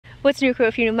What's new, crew?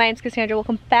 If you're new, my name's Cassandra.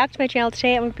 Welcome back to my channel.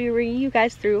 Today I'm going to be bringing you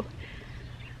guys through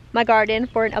my garden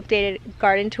for an updated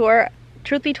garden tour.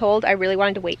 Truth be told, I really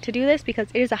wanted to wait to do this because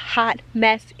it is a hot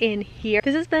mess in here.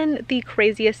 This has been the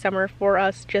craziest summer for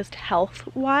us just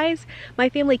health-wise. My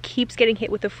family keeps getting hit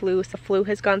with the flu. The flu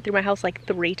has gone through my house like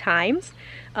 3 times.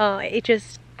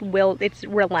 It's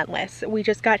relentless. We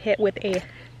just got hit with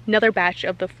another batch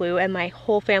of the flu and my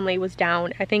whole family was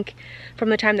down. I think from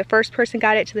the time the first person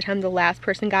got it to the time the last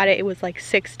person got it, it was like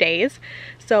 6 days.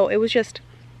 So it was just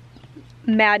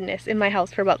madness in my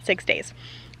house for about 6 days.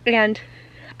 And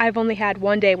I've only had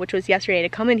one day, which was yesterday, to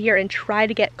come in here and try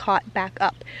to get caught back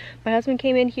up. My husband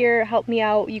came in here, helped me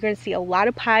out. You're gonna see a lot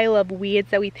of pile of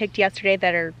weeds that we picked yesterday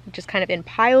that are just kind of in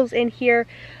piles in here.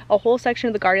 A whole section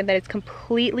of the garden that is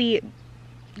completely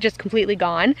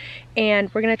gone,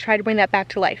 and we're gonna try to bring that back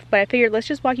to life. But I figured let's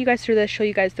just walk you guys through this, show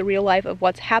you guys the real life of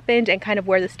what's happened and kind of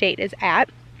where the state is at.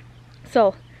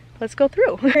 So let's go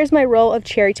through. Here's my row of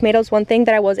cherry tomatoes. One thing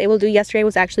that I was able to do yesterday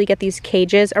was actually get these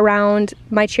cages around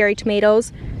my cherry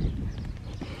tomatoes.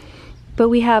 But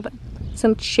we have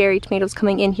some cherry tomatoes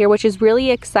coming in here, which is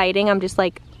really exciting. I'm just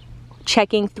like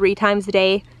checking 3 times a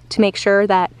day to make sure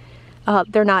that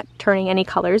they're not turning any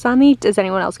colors on me. Does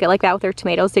anyone else get like that with their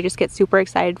tomatoes? They just get super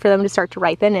excited for them to start to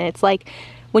ripen, and it's like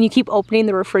when you keep opening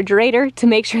the refrigerator to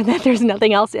make sure that there's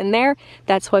nothing else in there.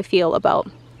 That's how I feel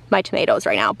about my tomatoes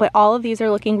right now. But all of these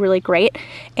are looking really great,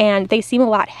 and they seem a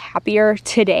lot happier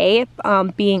today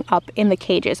being up in the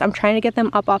cages. I'm trying to get them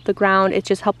up off the ground. It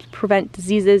just helps prevent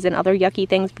diseases and other yucky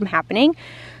things from happening.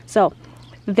 So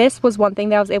this was one thing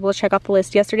that I was able to check off the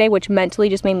list yesterday, which mentally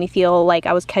just made me feel like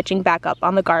I was catching back up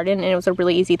on the garden, and it was a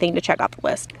really easy thing to check off the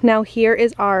list. Now here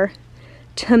is our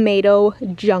tomato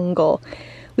jungle.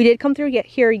 We did come through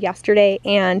here yesterday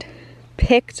and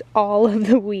picked all of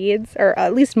the weeds, or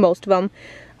at least most of them.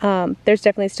 There's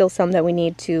definitely still some that we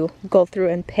need to go through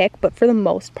and pick, but for the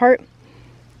most part,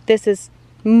 this is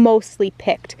mostly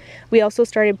picked. We also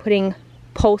started putting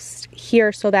posts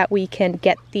here so that we can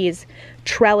get these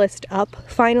trellised up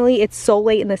finally. It's so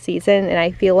late in the season and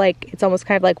I feel like it's almost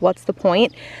kind of like, what's the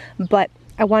point? But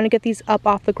I want to get these up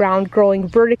off the ground, growing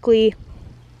vertically,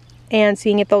 and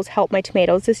seeing if those help my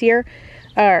tomatoes this year.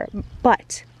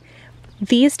 But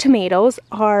these tomatoes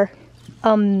are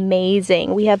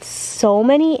amazing. We have so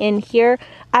many in here.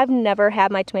 I've never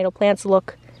had my tomato plants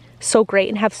look so great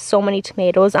and have so many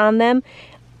tomatoes on them,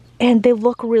 and they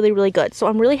look really, really good. So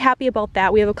I'm really happy about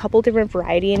that. We have a couple different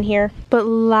variety in here, but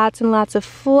lots and lots of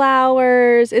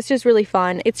flowers. It's just really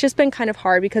fun. It's just been kind of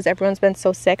hard because everyone's been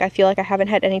so sick. I feel like I haven't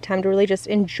had any time to really just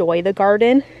enjoy the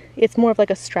garden. It's more of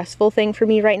like a stressful thing for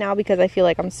me right now because I feel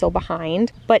like I'm so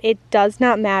behind. But it does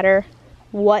not matter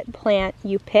what plant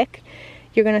you pick.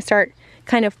 You're gonna start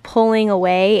kind of pulling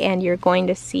away and you're going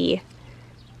to see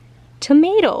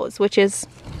tomatoes, which is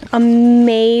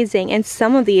amazing. And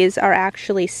some of these are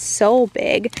actually so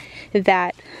big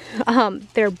that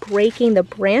they're breaking the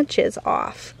branches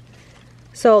off.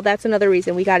 So that's another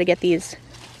reason we got to get these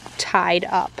tied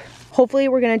up. Hopefully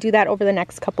we're going to do that over the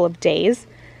next couple of days.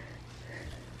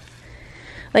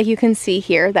 Like you can see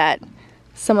here that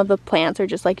some of the plants are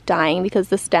just like dying because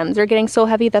the stems are getting so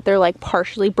heavy that they're like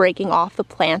partially breaking off the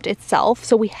plant itself.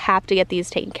 So we have to get these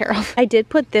taken care of. I did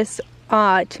put this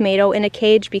tomato in a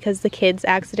cage because the kids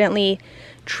accidentally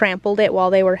trampled it while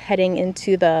they were heading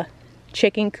into the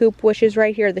chicken coop, which is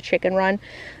right here, the chicken run.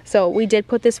 So we did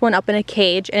put this one up in a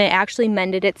cage and it actually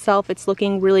mended itself. It's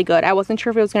looking really good. I wasn't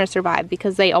sure if it was going to survive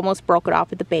because they almost broke it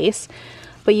off at the base.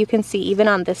 But you can see even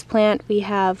on this plant we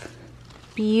have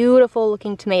beautiful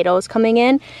looking tomatoes coming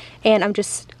in, and I'm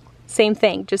just, same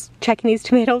thing, just checking these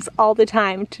tomatoes all the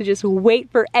time to just wait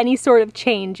for any sort of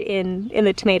change in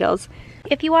the tomatoes.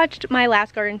 If you watched my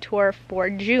last garden tour for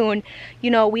June, you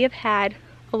know we have had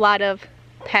a lot of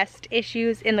pest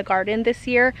issues in the garden this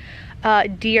year,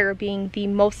 deer being the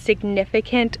most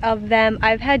significant of them.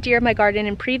 I've had deer in my garden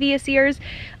in previous years,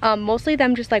 mostly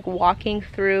them just like walking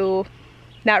through,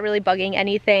 not really bugging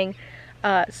anything.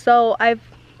 So I've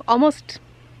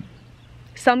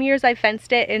some years I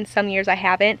fenced it and some years I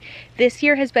haven't. This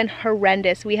year has been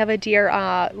horrendous. We have a deer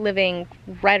living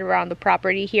right around the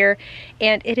property here,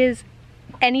 and it is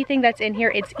anything that's in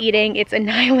here, it's eating. It's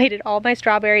annihilated all my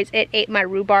strawberries. It ate my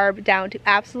rhubarb down to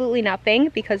absolutely nothing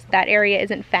because that area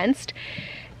isn't fenced.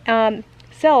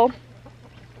 So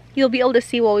you'll be able to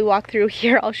see while we walk through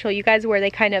here. I'll show you guys where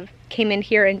they kind of came in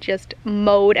here and just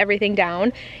mowed everything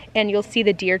down, and you'll see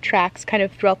the deer tracks kind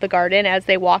of throughout the garden as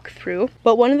they walk through.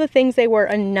 But one of the things they were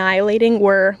annihilating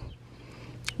were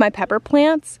my pepper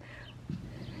plants.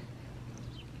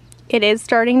 it is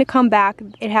starting to come back.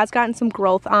 It has gotten some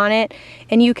growth on it,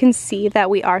 and you can see that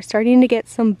we are starting to get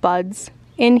some buds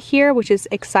in here, which is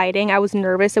exciting. I was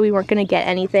nervous that we weren't going to get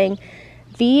anything.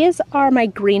 These are my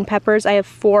green peppers. I have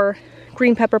 4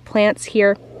 green pepper plants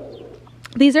here.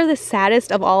 These are the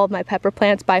saddest of all of my pepper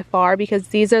plants by far, because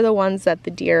these are the ones that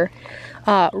the deer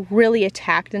really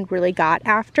attacked and really got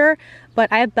after. But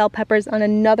I have bell peppers on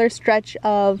another stretch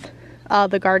of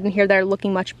the garden here that are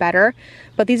looking much better.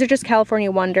 But these are just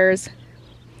California Wonders,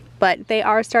 but they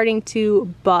are starting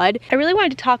to bud. I really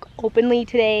wanted to talk openly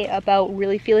today about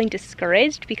really feeling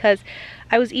discouraged, because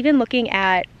I was even looking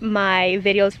at my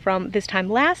videos from this time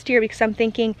last year, because I'm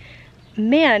thinking,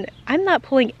 man, I'm not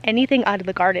pulling anything out of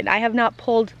the garden. I have not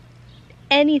pulled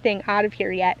anything out of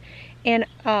here yet, and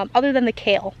other than the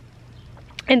kale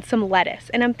and some lettuce.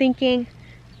 And I'm thinking,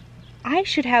 I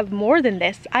should have more than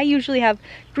this. I usually have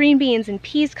green beans and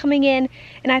peas coming in,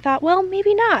 and I thought, well,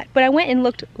 maybe not. But I went and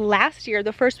looked last year,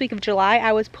 the first week of July,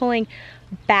 I was pulling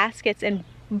baskets and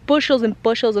bushels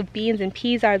of beans and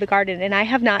peas out of the garden, and I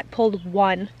have not pulled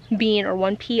one bean or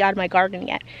one pea out of my garden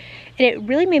yet. And it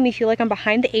really made me feel like I'm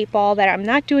behind the 8 ball, that I'm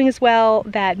not doing as well,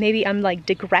 that maybe I'm like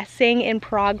digressing in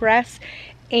progress.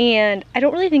 And I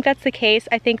don't really think that's the case.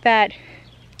 I think that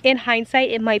in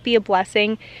hindsight, it might be a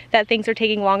blessing that things are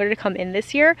taking longer to come in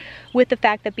this year, with the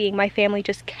fact that my family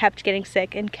just kept getting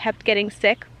sick and kept getting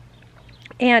sick,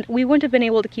 and we wouldn't have been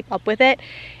able to keep up with it.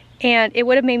 And it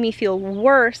would have made me feel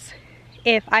worse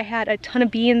if I had a ton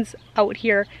of beans out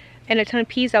here and a ton of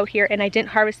peas out here and I didn't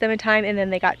harvest them in time, and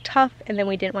then they got tough and then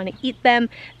we didn't want to eat them.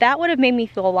 That would have made me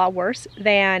feel a lot worse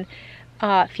than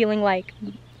feeling like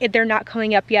they're not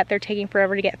coming up yet, they're taking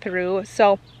forever to get through.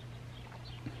 So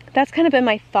that's kind of been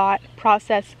my thought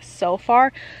process so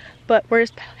far, but we're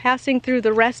just passing through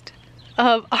the rest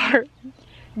of our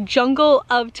jungle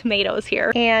of tomatoes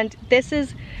here. And this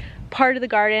is part of the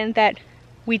garden that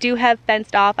we do have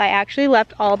fenced off. I actually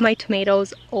left all of my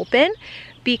tomatoes open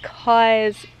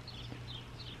because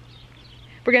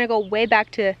we're gonna go way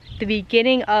back to the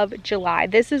beginning of July.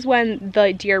 This is when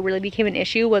the deer really became an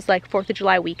issue, was like 4th of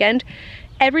July weekend.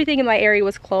 Everything in my area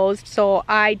was closed, so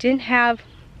I didn't have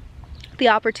the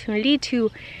opportunity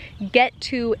to get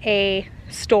to a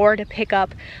store to pick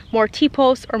up more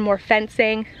T-posts or more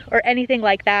fencing or anything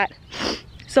like that.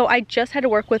 So I just had to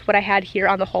work with what I had here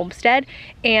on the homestead,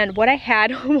 and what I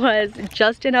had was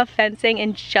just enough fencing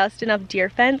and just enough deer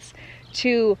fence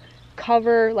to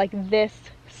cover like this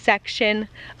section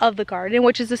of the garden,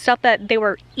 which is the stuff that they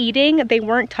were eating. They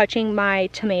weren't touching my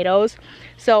tomatoes,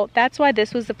 so that's why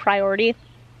this was the priority.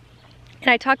 And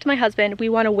I talked to my husband, we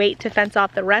want to wait to fence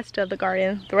off the rest of the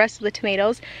garden, the rest of the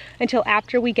tomatoes, until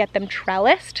after we get them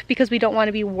trellised, because we don't want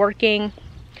to be working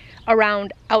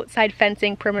around outside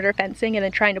fencing, perimeter fencing, and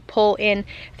then trying to pull in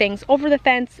things over the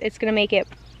fence. It's going to make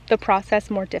the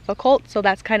process more difficult. So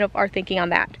that's kind of our thinking on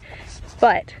that.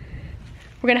 But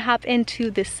we're going to hop into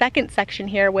the second section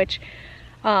here, which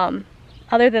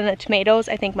other than the tomatoes,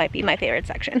 I think might be my favorite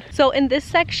section. So in this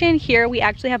section here, we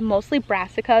actually have mostly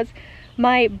brassicas.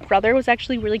 My brother was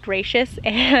actually really gracious,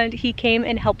 and he came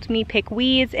and helped me pick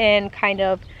weeds and kind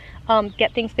of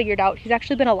get things figured out. He's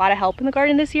actually been a lot of help in the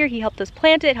garden this year. He helped us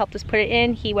plant it, helped us put it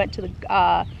in. He went to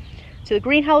the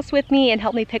greenhouse with me and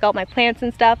helped me pick out my plants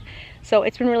and stuff. So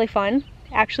it's been really fun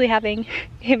actually having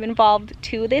him involved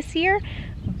too this year.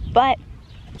 But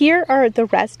here are the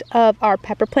rest of our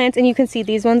pepper plants, and you can see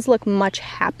these ones look much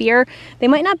happier. They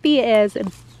might not be as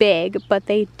big, but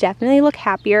they definitely look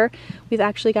happier. We've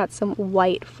actually got some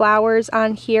white flowers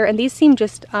on here, and these seem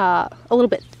just a little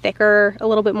bit thicker, a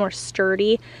little bit more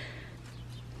sturdy.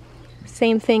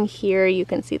 Same thing here. You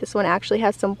can see this one actually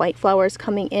has some white flowers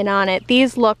coming in on it.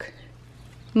 These look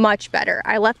much better.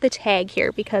 I left the tag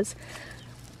here because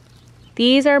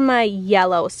these are my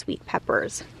yellow sweet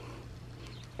peppers,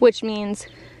 which means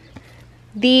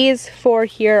these 4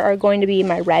 here are going to be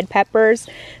my red peppers.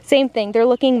 Same thing, they're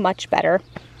looking much better.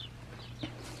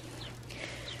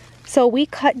 So we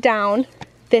cut down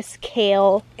this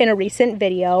kale in a recent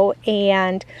video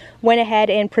and went ahead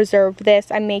and preserved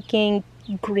this. I'm making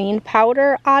green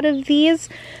powder out of these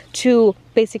to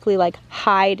basically like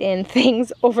hide in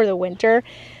things over the winter.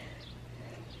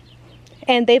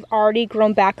 And they've already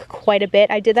grown back quite a bit.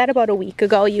 I did that about a week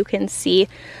ago, you can see,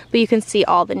 but you can see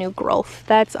all the new growth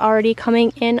that's already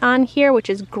coming in on here, which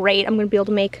is great. I'm gonna be able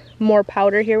to make more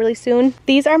powder here really soon.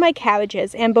 These are my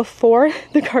cabbages, and before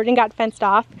the garden got fenced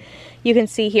off, you can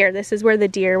see here, this is where the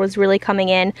deer was really coming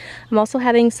in. I'm also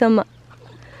having some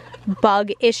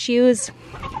bug issues,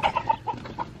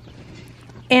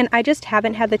 and I just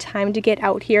haven't had the time to get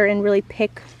out here and really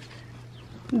pick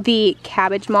the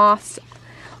cabbage moss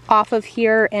off of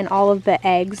here and all of the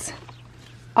eggs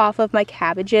off of my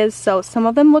cabbages, so some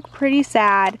of them look pretty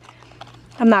sad,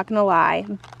 I'm not gonna lie,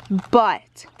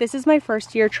 but this is my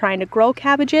first year trying to grow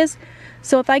cabbages,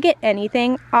 so if I get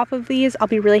anything off of these, I'll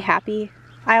be really happy.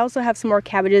 I also have some more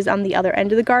cabbages on the other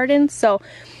end of the garden, so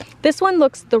this one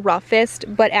looks the roughest,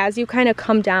 but as you kind of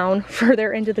come down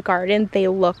further into the garden, they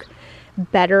look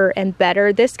better and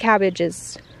better. This cabbage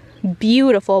is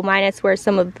beautiful, minus where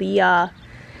some of the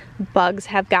bugs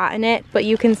have gotten it, but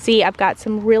you can see I've got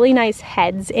some really nice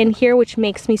heads in here, which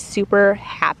makes me super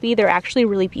happy. They're actually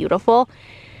really beautiful,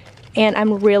 and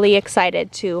I'm really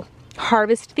excited to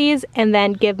harvest these and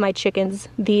then give my chickens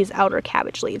these outer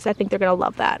cabbage leaves. I think they're gonna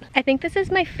love that. I think this is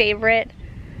my favorite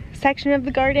section of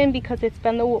the garden because it's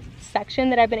been the section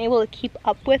that I've been able to keep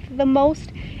up with the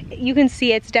most. You can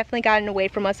see it's definitely gotten away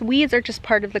from us. Weeds are just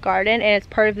part of the garden and it's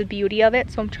part of the beauty of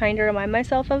it, so I'm trying to remind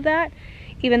myself of that,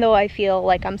 even though I feel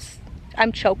like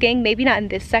I'm choking, maybe not in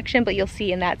this section, but you'll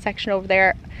see in that section over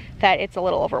there that it's a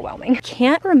little overwhelming. I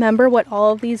can't remember what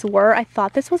all of these were. I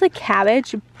thought this was a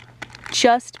cabbage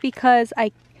just because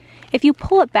if you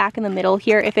pull it back in the middle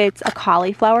here, if it's a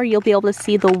cauliflower, you'll be able to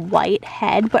see the white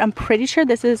head, but I'm pretty sure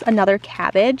this is another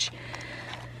cabbage.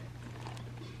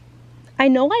 I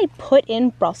know I put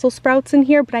in Brussels sprouts in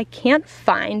here, but I can't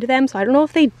find them, so I don't know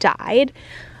if they died.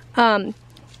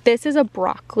 This is a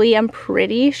broccoli. I'm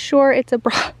pretty sure it's a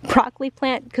broccoli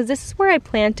plant because this is where I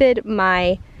planted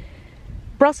my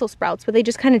Brussels sprouts, but they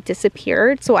just kind of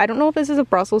disappeared. So I don't know if this is a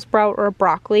Brussels sprout or a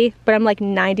broccoli, but I'm like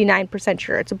 99%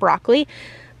 sure it's a broccoli.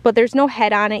 But there's no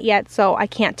head on it yet, so I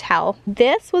can't tell.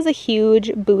 This was a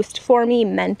huge boost for me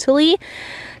mentally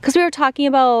because we were talking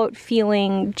about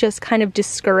feeling just kind of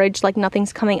discouraged, like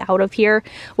nothing's coming out of here.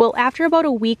 Well, after about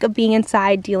a week of being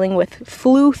inside dealing with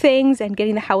flu things and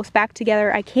getting the house back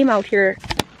together, I came out here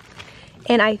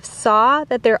and I saw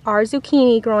that there are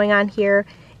zucchini growing on here,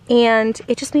 and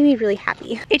it just made me really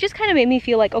happy. It just kind of made me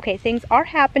feel like, okay, things are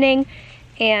happening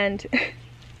and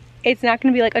it's not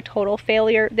gonna be like a total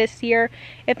failure this year.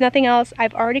 If nothing else,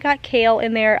 I've already got kale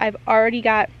in there. I've already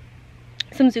got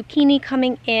some zucchini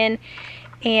coming in,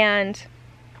 and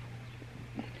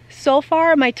so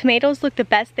far my tomatoes look the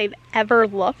best they've ever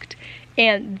looked,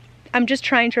 and I'm just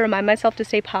trying to remind myself to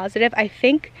stay positive. I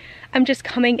think I'm just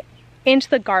coming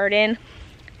into the garden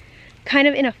kind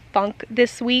of in a funk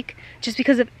this week just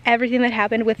because of everything that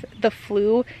happened with the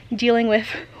flu, dealing with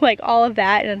like all of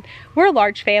that, and we're a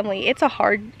large family.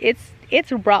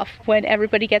 It's rough when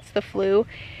everybody gets the flu,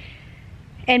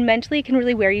 and mentally it can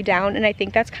really wear you down, and I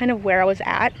think that's kind of where I was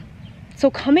at.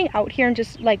 So coming out here and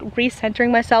just like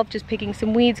recentering myself, just picking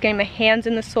some weeds, getting my hands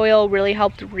in the soil really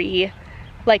helped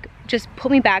just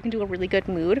put me back into a really good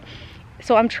mood.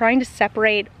 So I'm trying to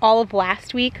separate all of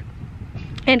last week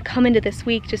and come into this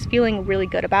week just feeling really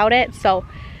good about it. So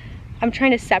I'm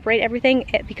trying to separate everything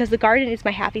because the garden is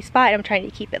my happy spot, and I'm trying to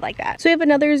keep it like that. So we have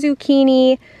another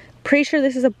zucchini. Pretty sure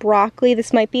this is a broccoli.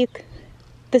 This might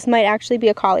actually be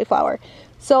a cauliflower.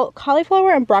 So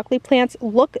cauliflower and broccoli plants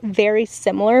look very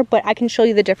similar, but I can show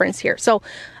you the difference here. So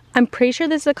I'm pretty sure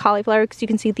this is a cauliflower because you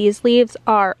can see these leaves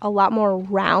are a lot more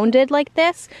rounded like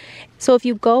this. So if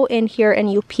you go in here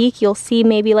and you peek, you'll see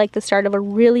maybe like the start of a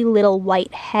really little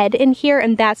white head in here,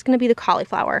 and that's gonna be the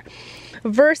cauliflower.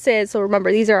 Versus, so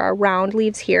remember, these are our round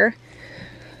leaves here.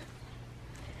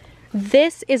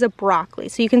 This is a broccoli.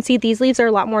 So you can see these leaves are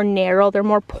a lot more narrow. They're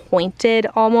more pointed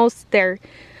almost. They're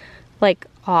like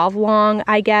oblong,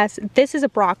 I guess. This is a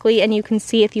broccoli, and you can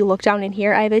see if you look down in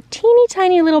here, I have a teeny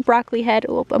tiny little broccoli head.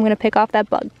 Oh, I'm gonna pick off that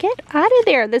bug. Get out of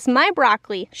there. This is my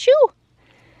broccoli. Shoo!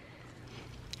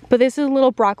 But this is a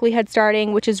little broccoli head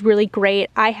starting, which is really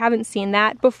great. I haven't seen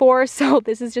that before, so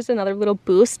this is just another little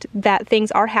boost that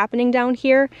things are happening down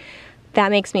here.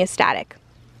 That makes me ecstatic.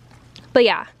 But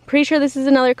yeah, pretty sure this is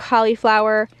another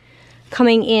cauliflower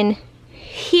coming in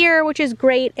here, which is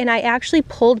great. And I actually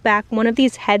pulled back one of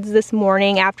these heads this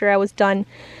morning after I was done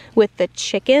with the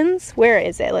chickens. Where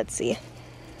is it? Let's see.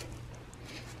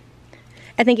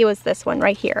 I think it was this one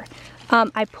right here.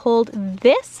 I pulled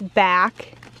this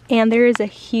back, and there is a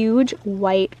huge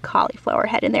white cauliflower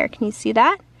head in there. Can you see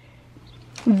that?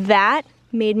 That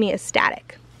made me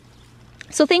ecstatic.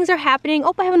 So things are happening.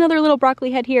 Oh, I have another little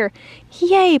broccoli head here.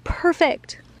 Yay,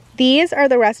 perfect. These are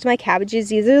the rest of my cabbages.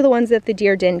 These are the ones that the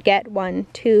deer didn't get. 1,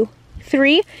 2,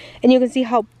 3. And you can see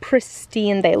how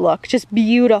pristine they look. Just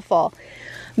beautiful.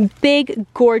 Big,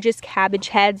 gorgeous cabbage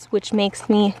heads, which makes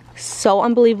me so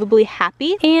unbelievably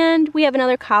happy. And we have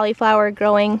another cauliflower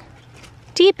growing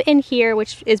deep in here,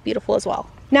 which is beautiful as well.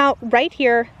 Now, right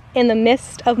here, in the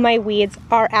midst of my weeds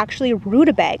are actually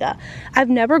rutabaga. I've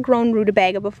never grown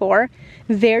rutabaga before.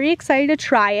 Very excited to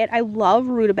try it. I love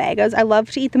rutabagas. I love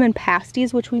to eat them in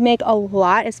pasties, which we make a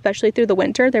lot, especially through the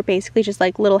winter. They're basically just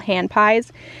like little hand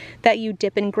pies that you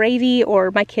dip in gravy,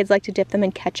 or my kids like to dip them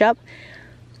in ketchup.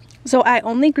 So I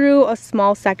only grew a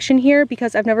small section here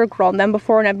because I've never grown them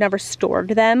before and I've never stored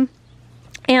them.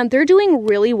 And they're doing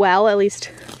really well, at least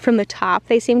from the top.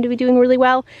 They seem to be doing really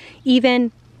well,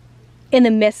 even in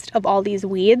the midst of all these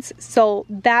weeds. So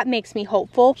that makes me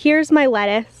hopeful. Here's my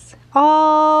lettuce.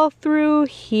 All through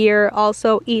here,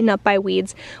 also eaten up by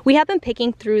weeds. We have been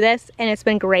picking through this and it's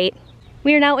been great.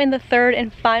 We are now in the third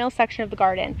and final section of the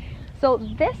garden. So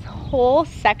this whole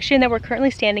section that we're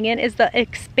currently standing in is the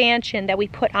expansion that we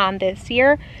put on this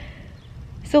year.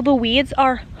 So the weeds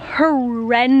are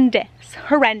horrendous.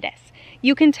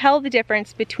 You can tell the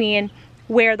difference between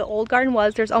where the old garden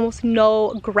was. There's almost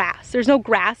no grass. There's no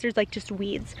grass, there's like just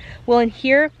weeds. Well, in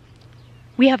here,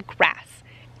 we have grass.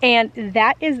 And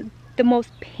that is the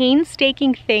most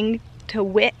painstaking thing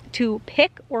to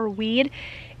pick or weed.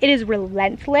 It is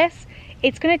relentless.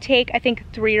 It's gonna take, I think,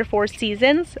 3 or 4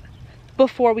 seasons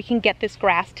before we can get this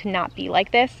grass to not be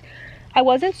like this. I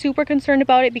wasn't super concerned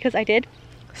about it because I did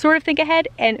sort of think ahead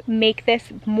and make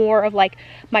this more of like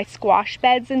my squash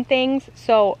beds and things.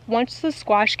 So once the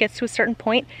squash gets to a certain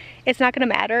point, it's not gonna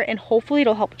matter, and hopefully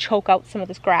it'll help choke out some of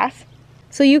this grass.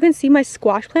 So you can see my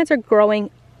squash plants are growing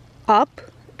up,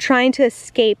 trying to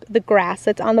escape the grass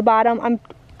that's on the bottom. I'm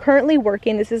currently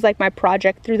working, this is like my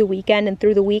project through the weekend and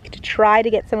through the week, to try to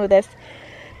get some of this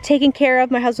taken care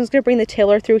of. My husband's gonna bring the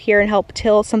tiller through here and help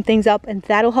till some things up, and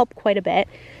that'll help quite a bit.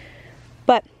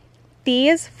 But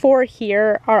these 4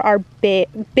 here are our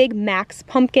big Max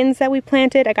pumpkins that we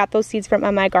planted. I got those seeds from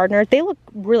my gardener. They look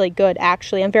really good,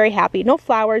 actually. I'm very happy. No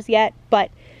flowers yet, but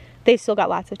they've still got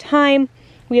lots of time.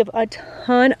 We have a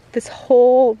ton. This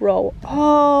whole row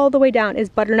all the way down is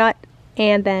butternut,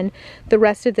 and then the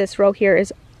rest of this row here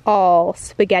is all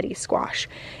spaghetti squash.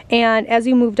 And as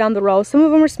you move down the row, some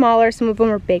of them are smaller, some of them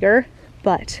are bigger,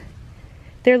 but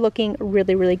they're looking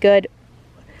really, really good.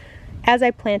 As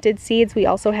I planted seeds, we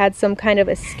also had some kind of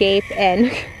escape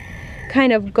and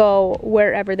kind of go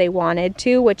wherever they wanted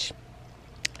to, which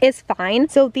is fine.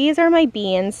 So these are my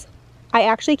beans. I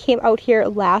actually came out here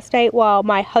last night while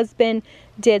my husband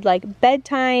did like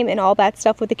bedtime and all that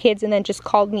stuff with the kids, and then just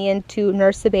called me in to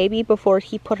nurse the baby before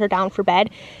he put her down for bed.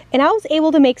 And I was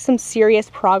able to make some serious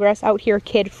progress out here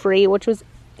kid-free, which was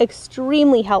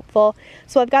extremely helpful.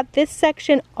 So I've got this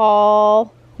section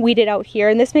all weeded out here,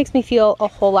 and this makes me feel a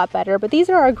whole lot better. But these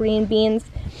are our green beans,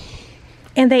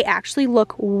 and they actually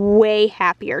look way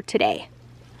happier today.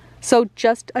 So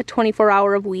just a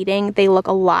 24-hour of weeding, they look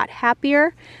a lot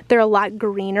happier. They're a lot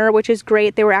greener, which is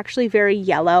great. They were actually very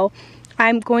yellow.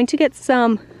 I'm going to get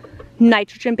some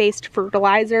nitrogen-based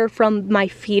fertilizer from my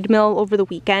feed mill over the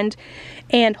weekend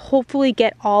and hopefully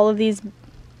get all of these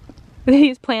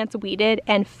plants weeded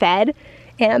and fed,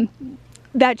 and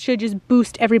that should just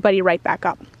boost everybody right back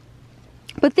up.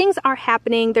 But things are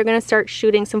happening. They're gonna start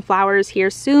shooting some flowers here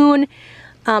soon,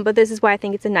 but this is why I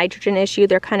think it's a nitrogen issue.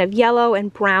 They're kind of yellow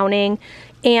and browning,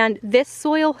 and this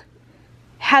soil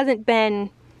hasn't been,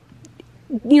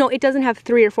 you know, it doesn't have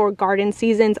 3 or 4 garden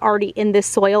seasons already in this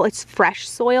soil. It's fresh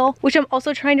soil, which I'm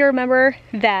also trying to remember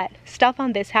that stuff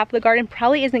on this half of the garden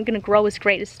probably isn't gonna grow as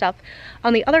great as stuff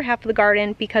on the other half of the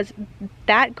garden, because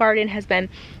that garden has been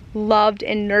loved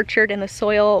and nurtured in the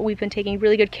soil. We've been taking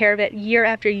really good care of it year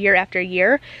after year after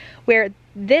year, where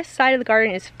this side of the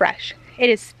garden is fresh. It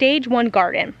is stage 1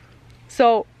 garden.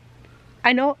 So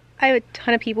I know I have a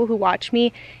ton of people who watch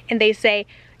me and they say,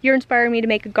 you're inspiring me to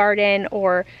make a garden,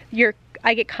 or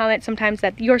I get comments sometimes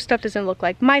that your stuff doesn't look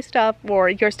like my stuff, or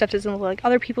your stuff doesn't look like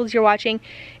other people's you're watching.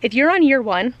 If you're on year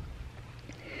 1,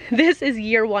 this is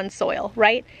year 1 soil,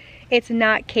 right? It's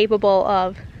not capable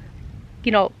of,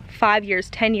 you know, 5 years,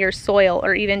 10 years soil,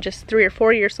 or even just 3 or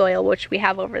 4 year soil, which we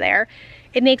have over there.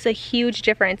 It makes a huge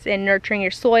difference in nurturing your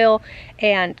soil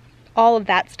and all of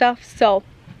that stuff. So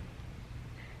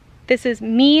this is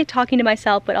me talking to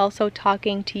myself, but also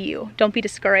talking to you. Don't be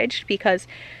discouraged, because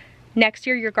next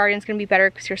year your garden's gonna be better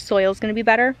because your soil's gonna be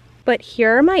better. But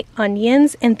here are my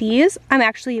onions, and these I'm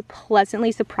actually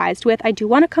pleasantly surprised with. I do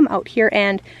want to come out here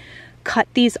and cut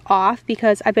these off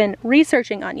because I've been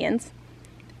researching onions.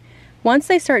 Once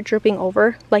they start dripping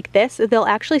over like this, they'll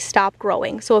actually stop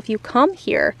growing. So if you come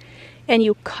here and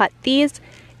you cut these,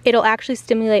 it'll actually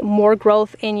stimulate more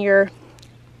growth in your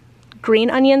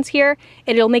green onions here,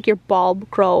 and it'll make your bulb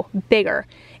grow bigger.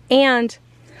 And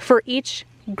for each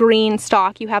green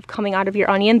stalk you have coming out of your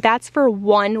onion, that's for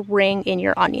 1 ring in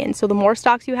your onion. So the more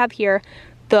stalks you have here,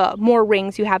 the more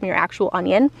rings you have in your actual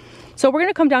onion. So we're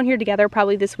gonna come down here together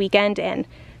probably this weekend and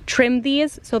trim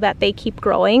these so that they keep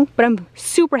growing, but I'm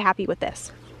super happy with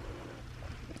this.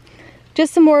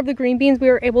 Just some more of the green beans we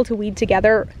were able to weed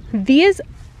together. These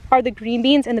are the green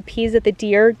beans and the peas that the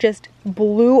deer just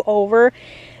blew over.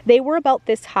 They were about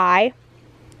this high,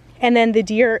 and then the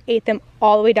deer ate them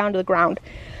all the way down to the ground.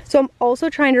 So I'm also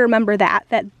trying to remember that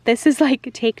this is like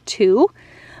take 2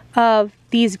 of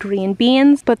these green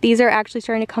beans, but these are actually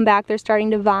starting to come back. They're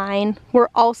starting to vine. We're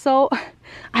also,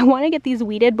 I want to get these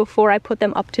weeded before I put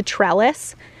them up to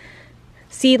trellis.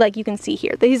 See, like you can see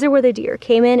here, these are where the deer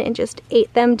came in and just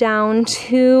ate them down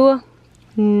to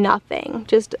nothing.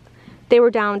 Just, they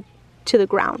were down to the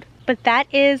ground. But that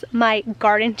is my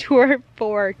garden tour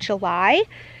for July.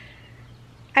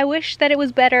 I wish that it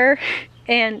was better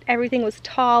and everything was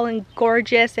tall and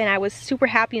gorgeous and I was super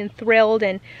happy and thrilled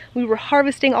and we were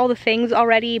harvesting all the things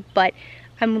already, but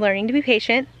I'm learning to be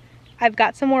patient. I've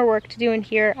got some more work to do in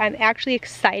here. I'm actually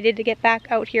excited to get back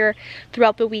out here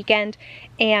throughout the weekend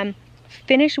and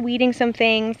finish weeding some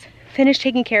things, finish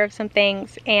taking care of some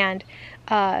things, and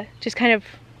just kind of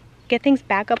get things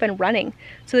back up and running.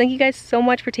 So thank you guys so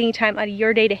much for taking time out of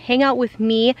your day to hang out with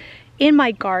me in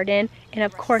my garden, and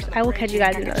of course I will catch you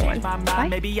guys in another one. Bye.